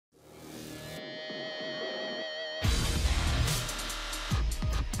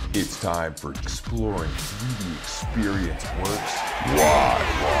It's time for Exploring 3D Experience Works Live.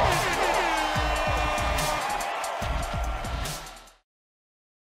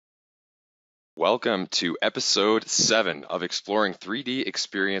 Welcome to episode 7 of Exploring 3D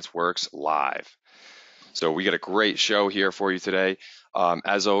Experience Works Live. So we got a great show here for you today.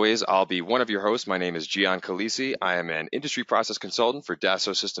 As always, I'll be one of your hosts. My name is Gian Calisi. I am an industry process consultant for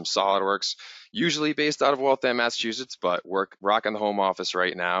Dassault Systèmes SolidWorks, usually based out of Waltham, Massachusetts, but rocking the home office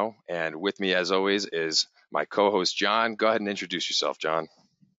right now. And with me, as always, is my co-host, John. Go ahead and introduce yourself, John.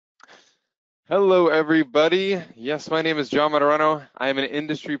 Hello, everybody. Yes, my name is John Maturano. I am an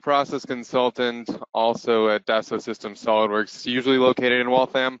industry process consultant, also at Dassault Systèmes SolidWorks, usually located in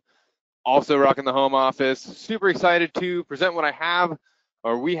Waltham. Also rocking the home office. Super excited to present what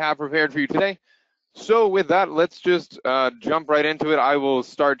we have prepared for you today. So with that, let's just jump right into it. I will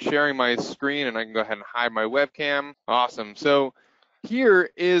start sharing my screen and I can go ahead and hide my webcam. Awesome. So here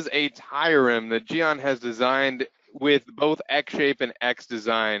is a tire rim that Gian has designed with both X shape and X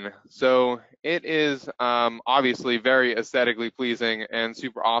design. So it is obviously very aesthetically pleasing and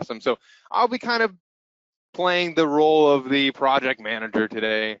super awesome. So I'll be kind of playing the role of the project manager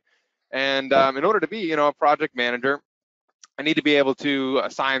today. And in order to be, a project manager, I need to be able to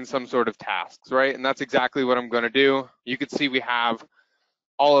assign some sort of tasks, right? And that's exactly what I'm going to do. You can see we have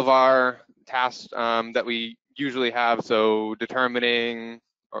all of our tasks that we usually have. So determining,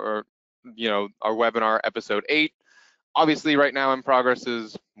 our webinar episode 8. Obviously, right now in progress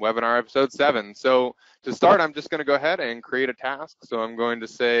is webinar episode 7. So to start, I'm just going to go ahead and create a task. So I'm going to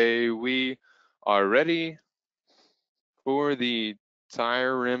say we are ready for the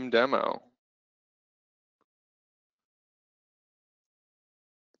tire rim demo.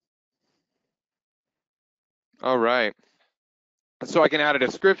 All right. So I can add a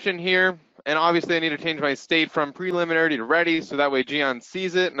description here. And obviously I need to change my state from preliminary to ready so that way Gian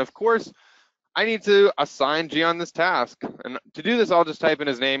sees it. And of course, I need to assign Gian this task. And to do this, I'll just type in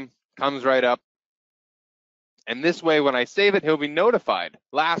his name, comes right up. And this way, when I save it, he'll be notified.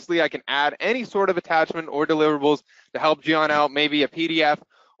 Lastly, I can add any sort of attachment or deliverables to help Gian out, maybe a PDF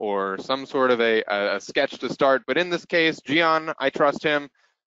or some sort of a sketch to start. But in this case, Gian, I trust him.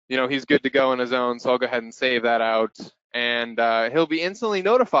 He's good to go on his own, so I'll go ahead and save that out. And he'll be instantly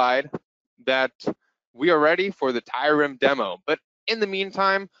notified that we are ready for the tire rim demo. But in the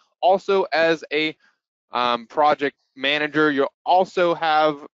meantime, also as a project manager, you'll also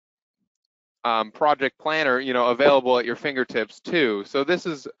have project planner, available at your fingertips too. So this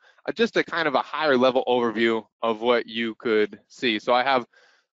is just a kind of a higher level overview of what you could see. So I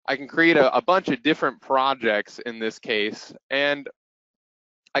can create a bunch of different projects in this case, and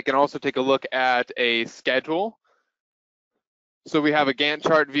I can also take a look at a schedule. So we have a Gantt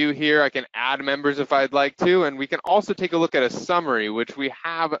chart view here. I can add members if I'd like to, and we can also take a look at a summary, which we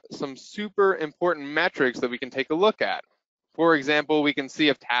have some super important metrics that we can take a look at. For example, we can see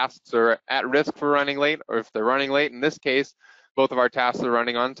if tasks are at risk for running late or if they're running late. In this case, both of our tasks are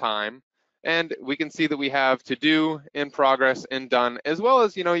running on time. And we can see that we have to do, in progress, and done, as well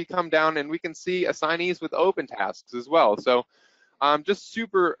as, you come down and we can see assignees with open tasks as well. So just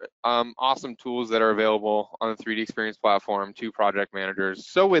super awesome tools that are available on the 3DEXPERIENCE platform to project managers.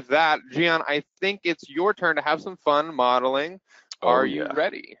 So with that, Gian, I think it's your turn to have some fun modeling. Are you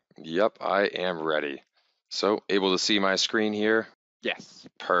ready? Yep, I am ready. So able to see my screen here? Yes.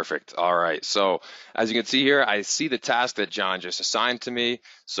 Perfect. All right. So as you can see here, I see the task that John just assigned to me.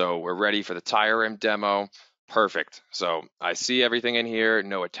 So we're ready for the tire rim demo. Perfect. So I see everything in here,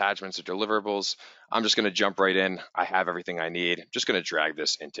 no attachments or deliverables. I'm just going to jump right in. I have everything I need. I'm just going to drag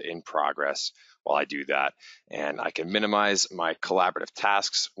this into in progress while I do that. And I can minimize my collaborative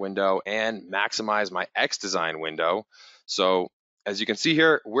tasks window and maximize my X design window. So as you can see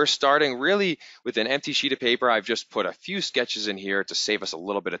here, we're starting really with an empty sheet of paper. I've just put a few sketches in here to save us a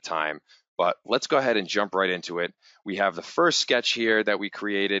little bit of time, but let's go ahead and jump right into it. We have the first sketch here that we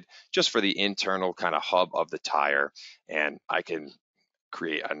created just for the internal kind of hub of the tire, and I can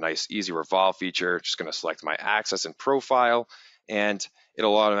create a nice easy revolve feature. Just going to select my axis and profile, and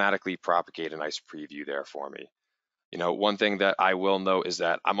it'll automatically propagate a nice preview there for me. One thing that I will note is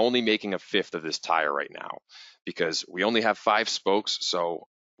that I'm only making a fifth of this tire right now because we only have 5 spokes. So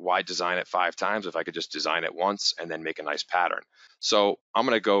why design it 5 times if I could just design it once and then make a nice pattern? So I'm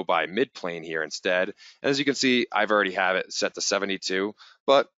going to go by mid plane here instead. And as you can see, I've already have it set to 72.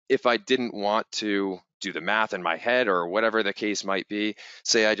 But if I didn't want to do the math in my head or whatever the case might be,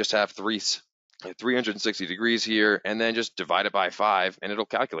 say I just have 360 degrees here and then just divide it by 5 and it'll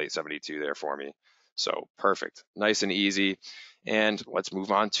calculate 72 there for me. So perfect, nice and easy. And let's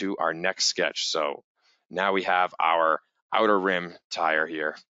move on to our next sketch. So now we have our outer rim tire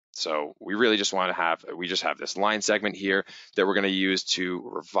here. So we really just want to have, we just have this line segment here that we're going to use to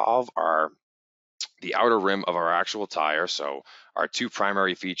revolve the outer rim of our actual tire. So our two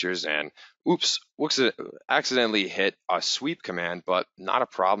primary features, and oops, accidentally hit a sweep command, but not a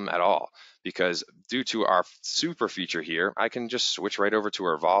problem at all, because due to our super feature here, I can just switch right over to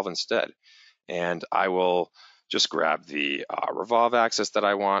revolve instead. And I will just grab the revolve axis that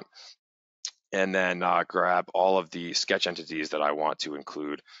I want, and then grab all of the sketch entities that I want to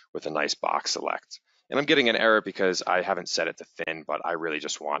include with a nice box select. And I'm getting an error because I haven't set it to thin, but I really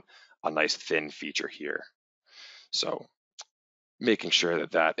just want a nice thin feature here. So making sure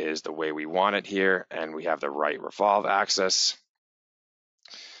that that is the way we want it here, and we have the right revolve axis.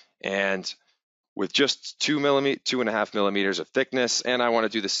 And with just 2.5 millimeters of thickness, and I want to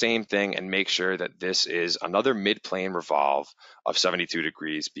do the same thing and make sure that this is another mid-plane revolve of 72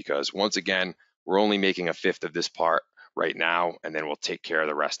 degrees, because once again, we're only making a fifth of this part right now, and then we'll take care of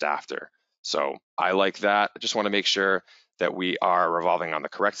the rest after. So I like that. I just want to make sure that we are revolving on the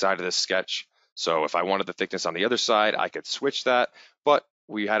correct side of this sketch. So if I wanted the thickness on the other side, I could switch that, but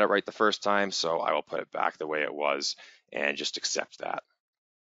we had it right the first time, so I will put it back the way it was and just accept that.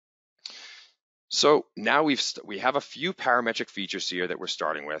 So now we have a few parametric features here that we're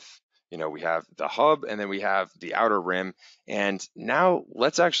starting with. You know, we have the hub, and then we have the outer rim. And now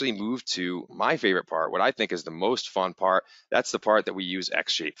let's actually move to my favorite part, what I think is the most fun part. That's the part that we use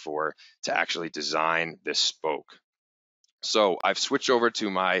X-Shape for, to actually design this spoke. So I've switched over to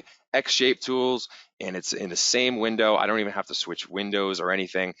my X-Shape tools, and it's in the same window. I don't even have to switch windows or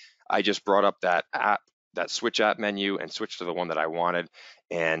anything. I just brought up that app, that switch app menu, and switched to the one that I wanted.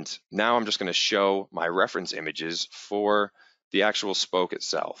 And now I'm just going to show my reference images for the actual spoke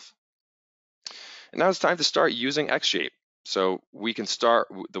itself. And now it's time to start using X-Shape. So we can start,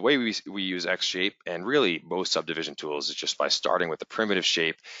 the way we use X-Shape, and really most subdivision tools, is just by starting with the primitive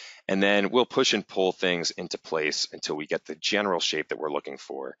shape, and then we'll push and pull things into place until we get the general shape that we're looking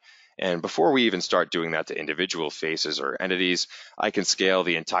for. And before we even start doing that to individual faces or entities, I can scale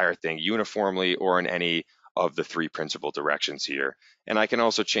the entire thing uniformly or in any of the three principal directions here. And I can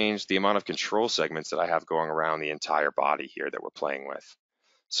also change the amount of control segments that I have going around the entire body here that we're playing with.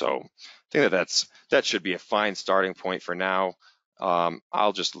 So I think that should be a fine starting point for now.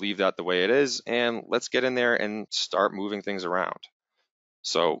 I'll just leave that the way it is, and let's get in there and start moving things around.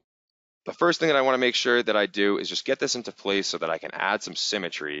 So the first thing that I want to make sure that I do is just get this into place so that I can add some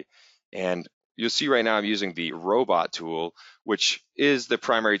symmetry. And you'll see right now I'm using the robot tool, which is the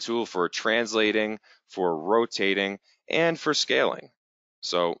primary tool for translating, for rotating, and for scaling.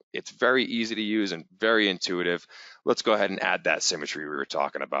 So it's very easy to use and very intuitive. Let's go ahead and add that symmetry we were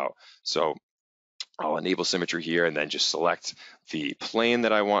talking about. So I'll enable symmetry here and then just select the plane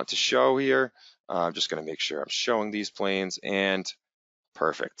that I want to show here. I'm just going to make sure I'm showing these planes, and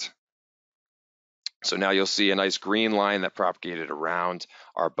perfect. So now you'll see a nice green line that propagated around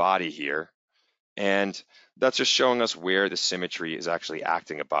our body here. And that's just showing us where the symmetry is actually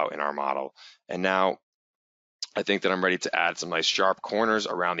acting about in our model. And now I think that I'm ready to add some nice sharp corners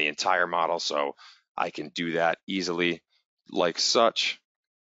around the entire model, so I can do that easily like such.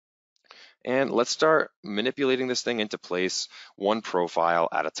 And let's start manipulating this thing into place, one profile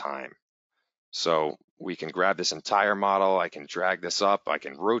at a time. So we can grab this entire model, I can drag this up, I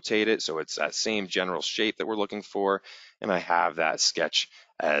can rotate it so it's that same general shape that we're looking for, and I have that sketch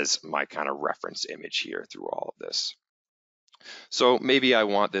as my kind of reference image here through all of this. So maybe I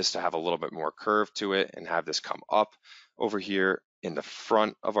want this to have a little bit more curve to it and have this come up over here in the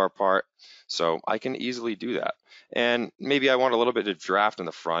front of our part. So I can easily do that. And maybe I want a little bit of draft in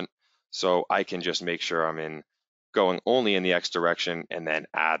the front, so I can just make sure I'm going only in the X direction and then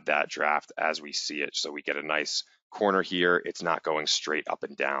add that draft as we see it. So we get a nice corner here. It's not going straight up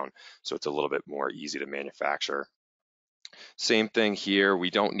and down, so it's a little bit more easy to manufacture. Same thing here. We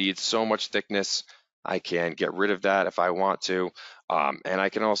don't need so much thickness. I can get rid of that if I want to. And I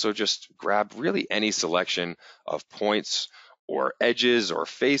can also just grab really any selection of points or edges or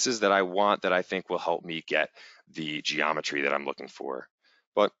faces that I want that I think will help me get the geometry that I'm looking for.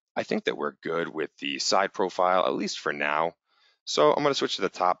 But I think that we're good with the side profile, at least for now. So I'm going to switch to the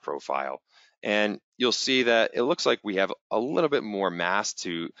top profile. And you'll see that it looks like we have a little bit more mass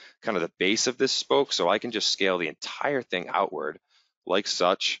to kind of the base of this spoke. So I can just scale the entire thing outward like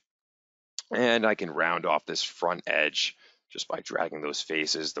such. And I can round off this front edge just by dragging those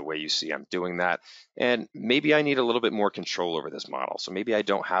faces the way you see I'm doing that. And maybe I need a little bit more control over this model. So maybe I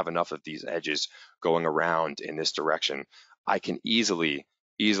don't have enough of these edges going around in this direction. I can easily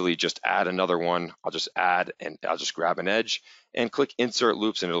easily just add another one. I'll just grab an edge and click insert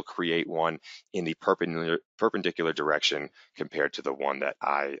loops, and it'll create one in the perpendicular direction compared to the one that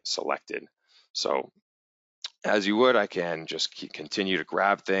I selected. So as you would, I can just continue to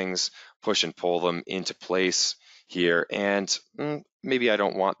grab things, push and pull them into place here. And maybe I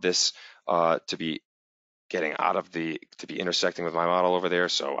don't want this to be intersecting with my model over there,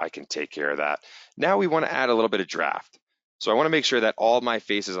 so I can take care of that. Now we want to add a little bit of draft. So I want to make sure that all my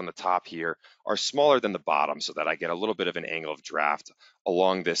faces on the top here are smaller than the bottom so that I get a little bit of an angle of draft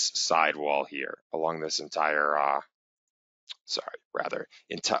along this side wall here, along this entire,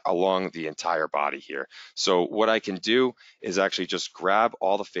 along the entire body here. So what I can do is actually just grab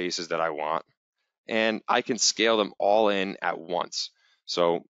all the faces that I want, and I can scale them all in at once.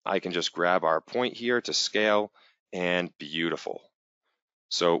 So I can just grab our point here to scale, and beautiful.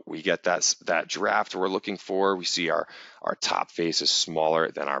 So we get that draft we're looking for. We see our top face is smaller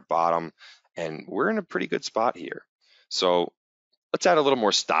than our bottom, and we're in a pretty good spot here. So let's add a little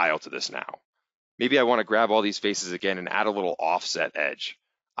more style to this now. Maybe I want to grab all these faces again and add a little offset edge.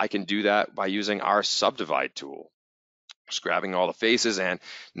 I can do that by using our subdivide tool. Just grabbing all the faces, and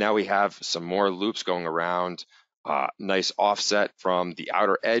now we have some more loops going around. Nice offset from the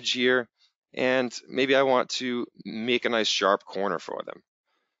outer edge here, and maybe I want to make a nice sharp corner for them,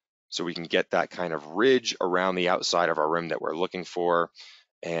 so we can get that kind of ridge around the outside of our rim that we're looking for.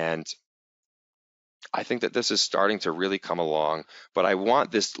 And I think that this is starting to really come along, but I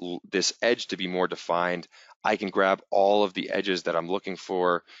want this edge to be more defined. I can grab all of the edges that I'm looking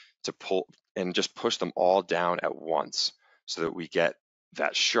for to pull and just push them all down at once so that we get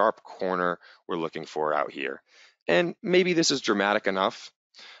that sharp corner we're looking for out here. And maybe this is dramatic enough.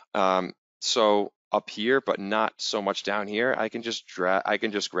 So up here, but not so much down here, I can just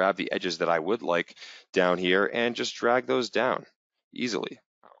grab the edges that I would like down here and just drag those down easily.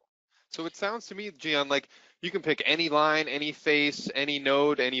 So it sounds to me, Gian, like you can pick any line, any face, any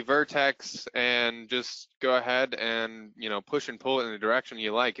node, any vertex, and just go ahead and, push and pull it in the direction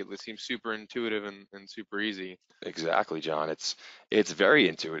you like. It seems super intuitive and super easy. Exactly, John. It's very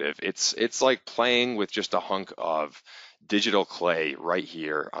intuitive. It's like playing with just a hunk of digital clay right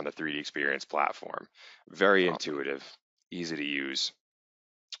here on the 3DEXPERIENCE platform. Very intuitive, easy to use.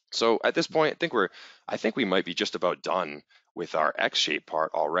 So at this point, I think we might be just about done with our X-shape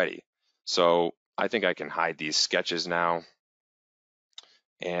part already. So I think I can hide these sketches now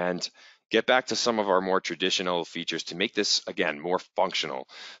and get back to some of our more traditional features to make this, again, more functional.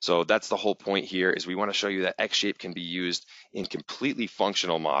 So that's the whole point here, is we want to show you that X-shape can be used in completely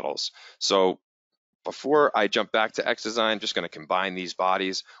functional models. So before I jump back to XDesign, I'm just going to combine these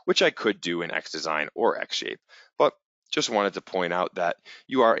bodies, which I could do in XDesign or X-shape, but just wanted to point out that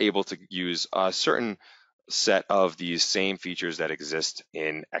you are able to use a certain set of these same features that exist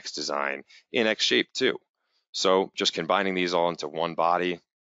in XDesign in X-shape too. So just combining these all into one body,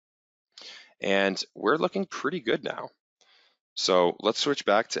 and we're looking pretty good now. So let's switch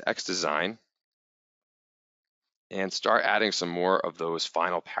back to XDesign and start adding some more of those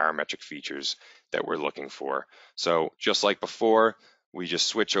final parametric features that we're looking for. So just like before, we just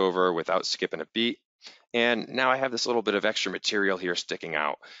switch over without skipping a beat. And now I have this little bit of extra material here sticking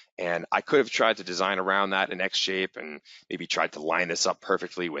out. And I could have tried to design around that in X-shape and maybe tried to line this up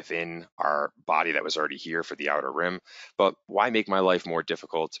perfectly within our body that was already here for the outer rim. But why make my life more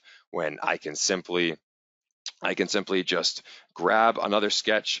difficult when I can simply just grab another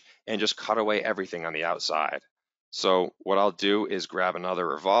sketch and just cut away everything on the outside. So what I'll do is grab another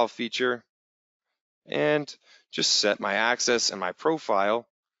revolve feature and just set my axis and my profile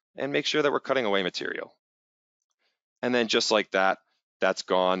and make sure that we're cutting away material. And then just like that, that's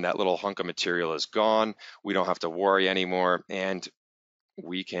gone. That little hunk of material is gone. We don't have to worry anymore, and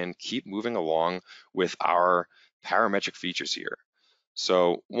we can keep moving along with our parametric features here.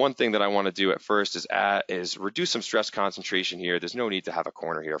 So one thing that I want to do at first is reduce some stress concentration here. There's no need to have a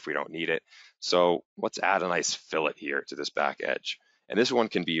corner here if we don't need it. So let's add a nice fillet here to this back edge. And this one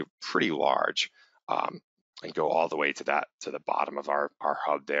can be pretty large and go all the way to the bottom of our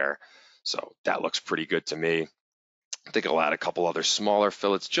hub there. So that looks pretty good to me. I think I'll add a couple other smaller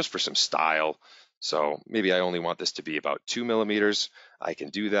fillets just for some style. So maybe I only want this to be about 2 millimeters. I can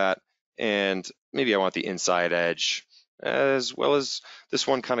do that. And maybe I want the inside edge as well as this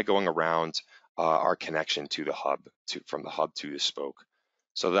one kind of going around our connection to the hub, from the hub to the spoke.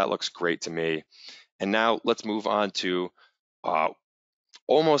 So that looks great to me. And now let's move on to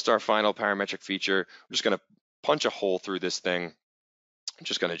almost our final parametric feature. I'm just going to punch a hole through this thing. I'm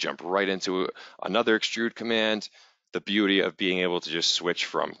just going to jump right into another extrude command. The beauty of being able to just switch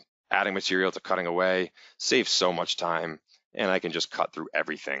from adding material to cutting away saves so much time and I can just cut through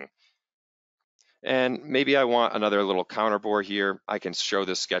everything. And maybe I want another little counter bore here. I can show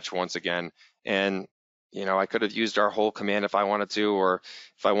this sketch once again, and I could have used our whole command if I wanted to, or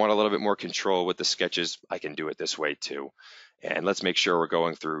if I want a little bit more control with the sketches, I can do it this way too. And let's make sure we're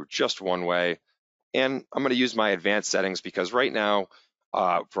going through just one way. And I'm going to use my advanced settings because right now,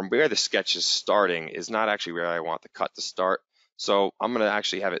 from where the sketch is starting is not actually where I want the cut to start. So I'm going to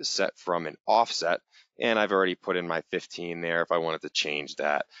actually have it set from an offset, and I've already put in my 15 there. If I wanted to change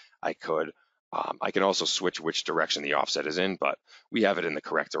that, I could. I can also switch which direction the offset is in, but we have it in the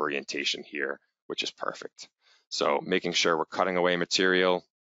correct orientation here, which is perfect. So making sure we're cutting away material,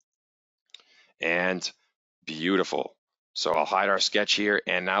 and beautiful. So I'll hide our sketch here,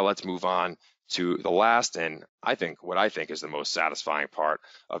 and now let's move on to the last, and what I think is the most satisfying part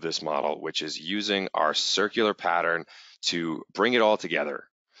of this model, which is using our circular pattern to bring it all together.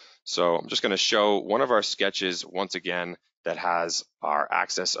 So I'm just going to show one of our sketches once again that has our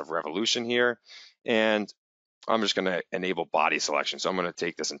axis of revolution here, and I'm just going to enable body selection. So I'm going to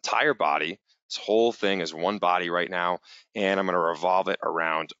take this entire body, this whole thing is one body right now, and I'm going to revolve it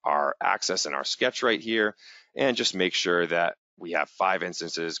around our axis and our sketch right here, and just make sure that we have 5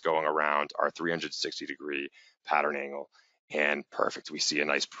 instances going around our 360-degree pattern angle. And perfect, we see a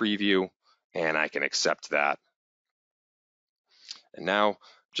nice preview, and I can accept that. And now I'm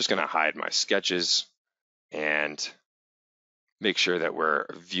just going to hide my sketches and make sure that we're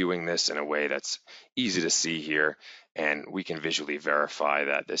viewing this in a way that's easy to see here, and we can visually verify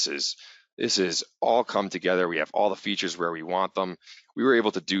that this is all come together. We have all the features where we want them. We were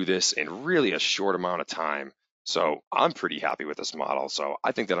able to do this in really a short amount of time. So I'm pretty happy with this model. So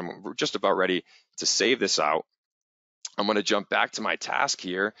I think that I'm just about ready to save this out. I'm going to jump back to my task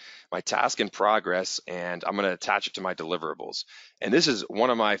here, my task in progress, and I'm going to attach it to my deliverables. And this is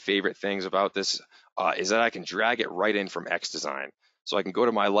one of my favorite things about this is that I can drag it right in from Xdesign. So I can go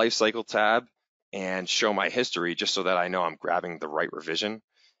to my lifecycle tab and show my history just so that I know I'm grabbing the right revision.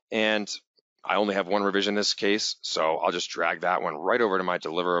 And I only have one revision in this case, so I'll just drag that one right over to my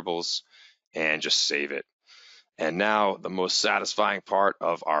deliverables and just save it. And now the most satisfying part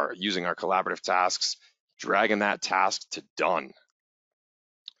of using our collaborative tasks, dragging that task to done.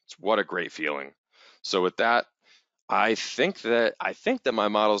 What a great feeling. So with that, I think that my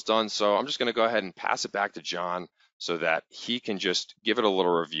model's done. So I'm just going to go ahead and pass it back to John so that he can just give it a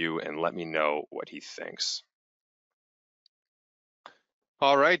little review and let me know what he thinks.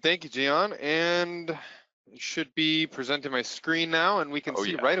 All right, thank you, Gian. And it should be presenting my screen now, and we can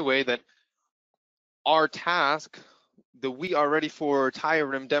see right away that our task, the We Are Ready for Tire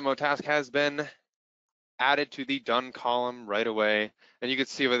Rim demo task, has been added to the done column right away. And you can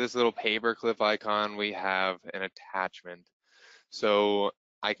see with this little paperclip icon, we have an attachment. So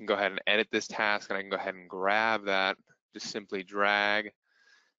I can go ahead and edit this task, and I can go ahead and grab that, just simply drag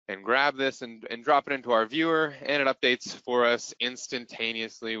and grab this and drop it into our viewer, and it updates for us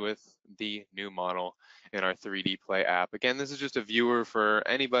instantaneously with the new model in our 3D Play app. Again, this is just a viewer for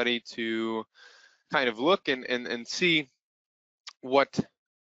anybody to kind of look and see what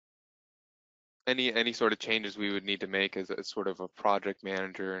any sort of changes we would need to make as sort of a project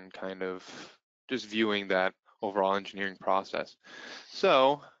manager, and kind of just viewing that overall engineering process.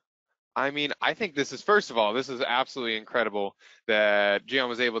 So I mean, I think this is, first of all, this is absolutely incredible that Gian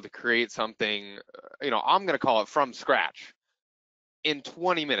was able to create something, I'm going to call it from scratch in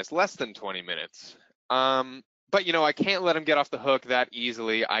 20 minutes, less than 20 minutes. But, I can't let him get off the hook that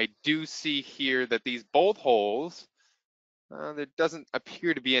easily. I do see here that these bolt holes, there doesn't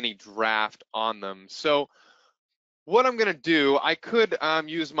appear to be any draft on them. So what I'm going to do, I could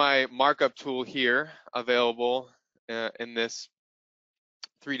use my markup tool here available in this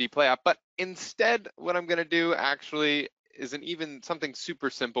 3D Play app, but instead what I'm going to do actually isn't even something super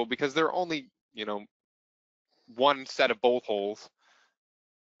simple, because there are only, one set of bolt holes.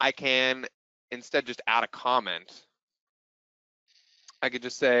 I can instead just add a comment. I could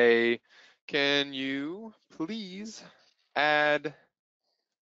just say, can you please add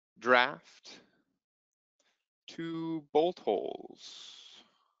draft to bolt holes?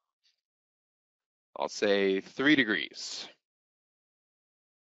 I'll say 3 degrees.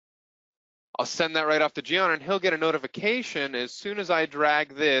 I'll send that right off to Gian, and he'll get a notification as soon as I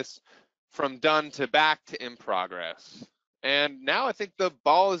drag this from done to back to in progress. And now I think the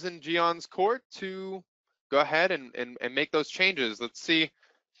ball is in Gian's court to go ahead and make those changes. Let's see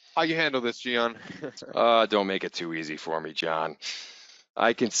how you handle this, Gian. Don't make it too easy for me, John.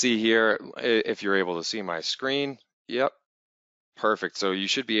 I can see here, if you're able to see my screen. Yep. Perfect. So you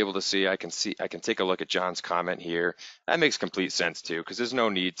should be able to see, I can take a look at John's comment here. That makes complete sense too, because there's no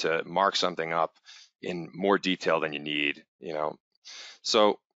need to mark something up in more detail than you need, you know.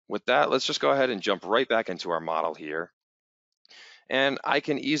 So with that, let's just go ahead and jump right back into our model here. And I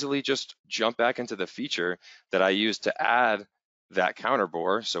can easily just jump back into the feature that I used to add that counter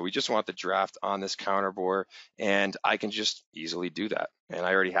bore. So we just want the draft on this counter bore, and I can just easily do that. And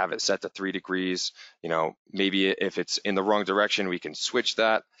I already have it set to 3 degrees. You know, maybe if it's in the wrong direction, we can switch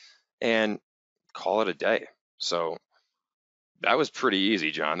that and call it a day. So that was pretty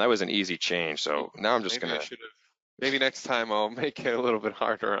easy, John. That was an easy change. So now I'm just Maybe I gonna, should have. Maybe next time I'll make it a little bit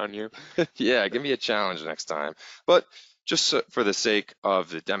harder on you. yeah, give me a challenge next time. But just for the sake of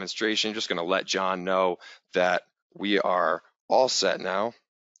the demonstration, just gonna let John know that we are all set now.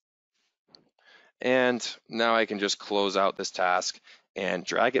 And now I can just close out this task and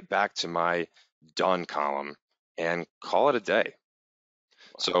drag it back to my done column and call it a day.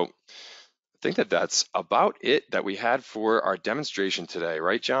 So I think that that's about it that we had for our demonstration today,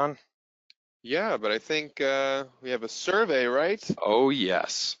 right, John? Yeah, but I think we have a survey, right? Oh,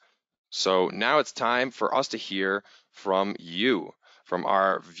 yes. So now it's time for us to hear from you, from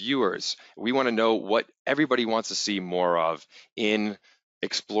our viewers. We want to know what everybody wants to see more of in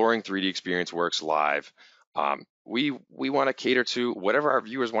exploring 3D Experience Works live. We want to cater to whatever our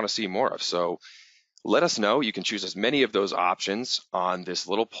viewers want to see more of. So let us know. You can choose as many of those options on this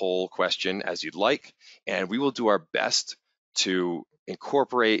little poll question as you'd like, and we will do our best to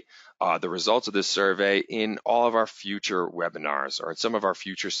incorporate the results of this survey in all of our future webinars or in some of our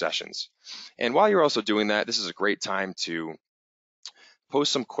future sessions. And while you're also doing that, this is a great time to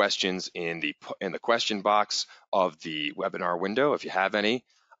post some questions in the question box of the webinar window if you have any.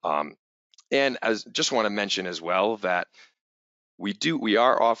 And as just want to mention as well that we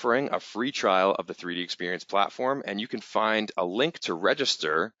are offering a free trial of the 3D Experience platform, and you can find a link to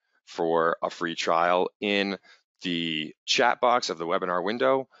register for a free trial in the chat box of the webinar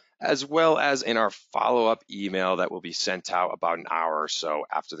window, as well as in our follow-up email that will be sent out about an hour or so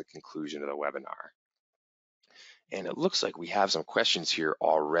after the conclusion of the webinar. And it looks like we have some questions here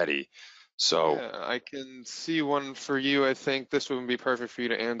already. So Yeah, I can see one for you. I think this one would be perfect for you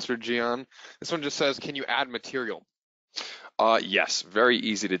to answer, Gian. This one just says, can you add material? Yes, very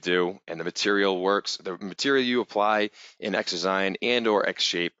easy to do, and the material works. The material you apply in XDesign and or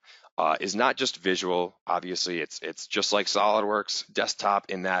Xshape is not just visual. Obviously, it's just like SolidWorks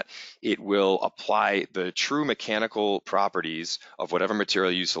Desktop in that it will apply the true mechanical properties of whatever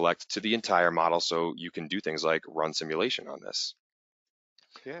material you select to the entire model, so you can do things like run simulation on this.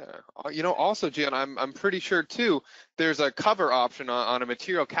 Yeah, you know, also, Gian, I'm pretty sure too, there's a cover option on a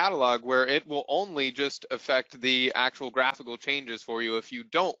material catalog where it will only just affect the actual graphical changes for you if you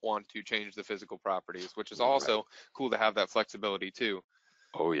don't want to change the physical properties, which is also Right. cool to have that flexibility too.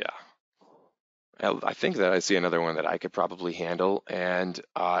 Oh yeah. I think that I see another one that I could probably handle, and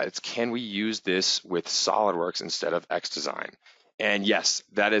it's can we use this with SolidWorks instead of XDesign? And yes,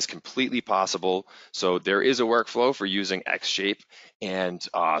 that is completely possible. So there is a workflow for using Xshape and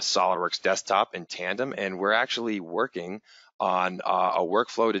SolidWorks Desktop in tandem, and we're actually working on a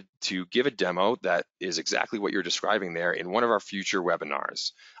workflow to give a demo that is exactly what you're describing there in one of our future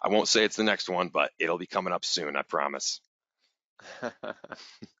webinars. I won't say it's the next one, but it'll be coming up soon, I promise.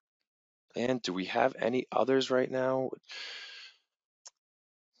 And do we have any others right now?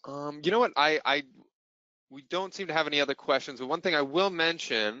 You know what? We don't seem to have any other questions, but one thing I will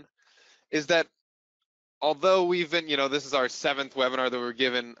mention is that although we've been, you know, this is our 7th webinar that we're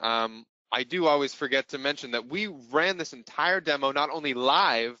given, I do always forget to mention that we ran this entire demo not only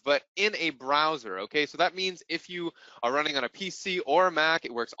live, but in a browser, okay? So that means if you are running on a PC or a Mac,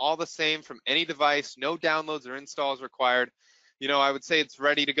 it works all the same from any device, no downloads or installs required. You know, I would say it's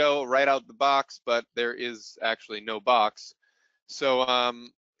ready to go right out the box, but there is actually no box. So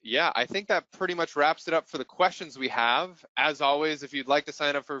yeah, I think that pretty much wraps it up for the questions we have. As always, if you'd like to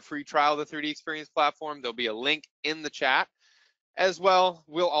sign up for a free trial of the 3D Experience platform, there'll be a link in the chat. As well,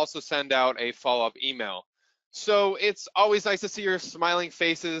 we'll also send out a follow-up email. So it's always nice to see your smiling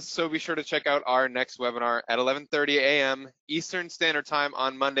faces, so be sure to check out our next webinar at 11:30 a.m. Eastern Standard Time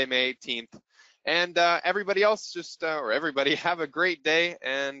on Monday, May 18th. And everybody else, or everybody, have a great day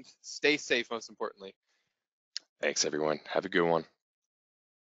and stay safe, most importantly. Thanks, everyone. Have a good one.